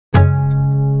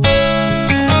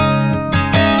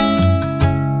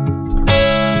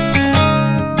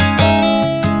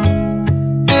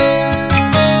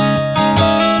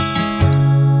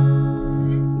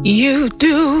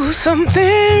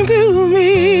something to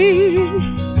me,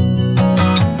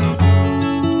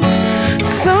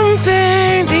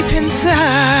 something deep inside.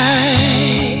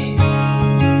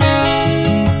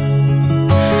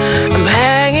 I'm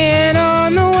hanging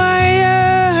on the wire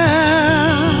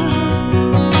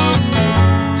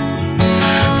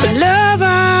for love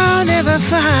I'll never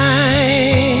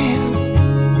find.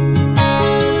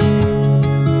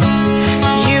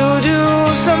 You do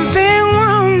something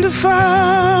wonderful,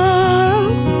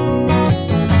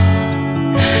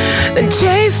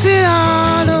 chase it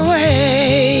all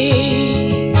away,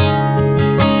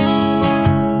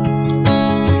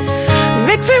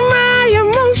 mixing my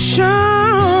emotions.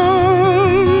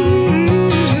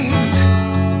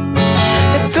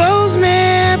 It throws me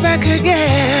back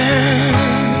again,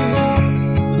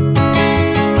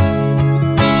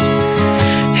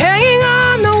 hanging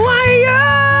on the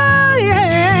wire,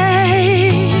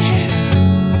 yeah.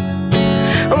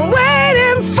 I'm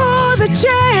waiting for the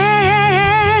change.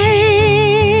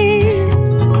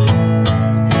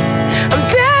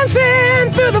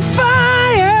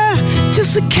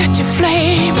 To catch a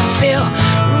flame and feel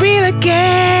real again.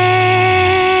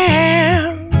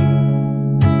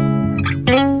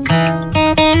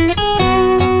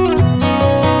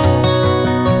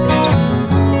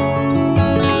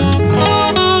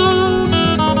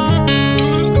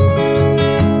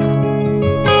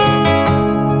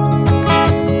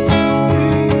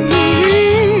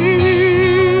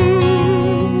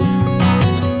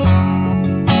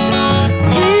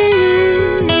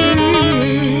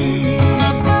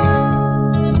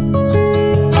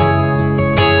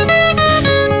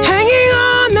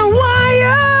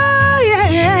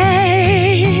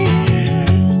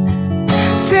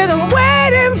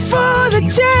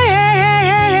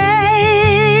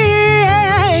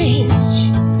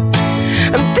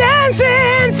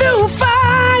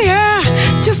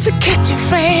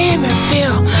 Flame and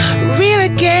feel real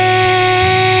again.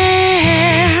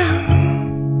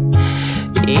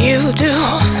 You do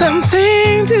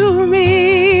something to me,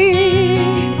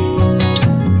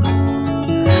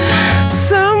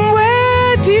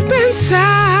 somewhere deep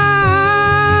inside.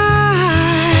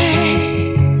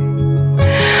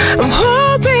 I'm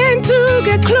hoping to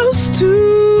get close to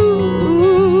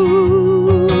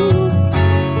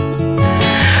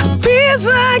a peace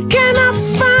I cannot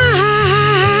find.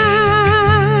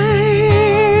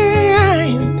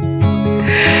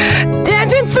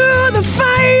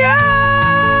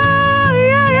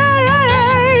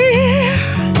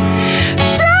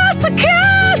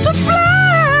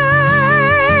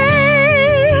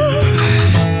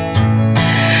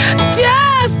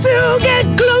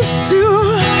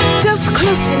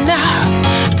 Close enough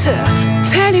to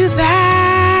tell you that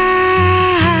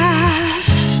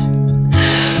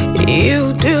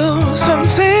you do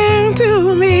something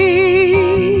to me.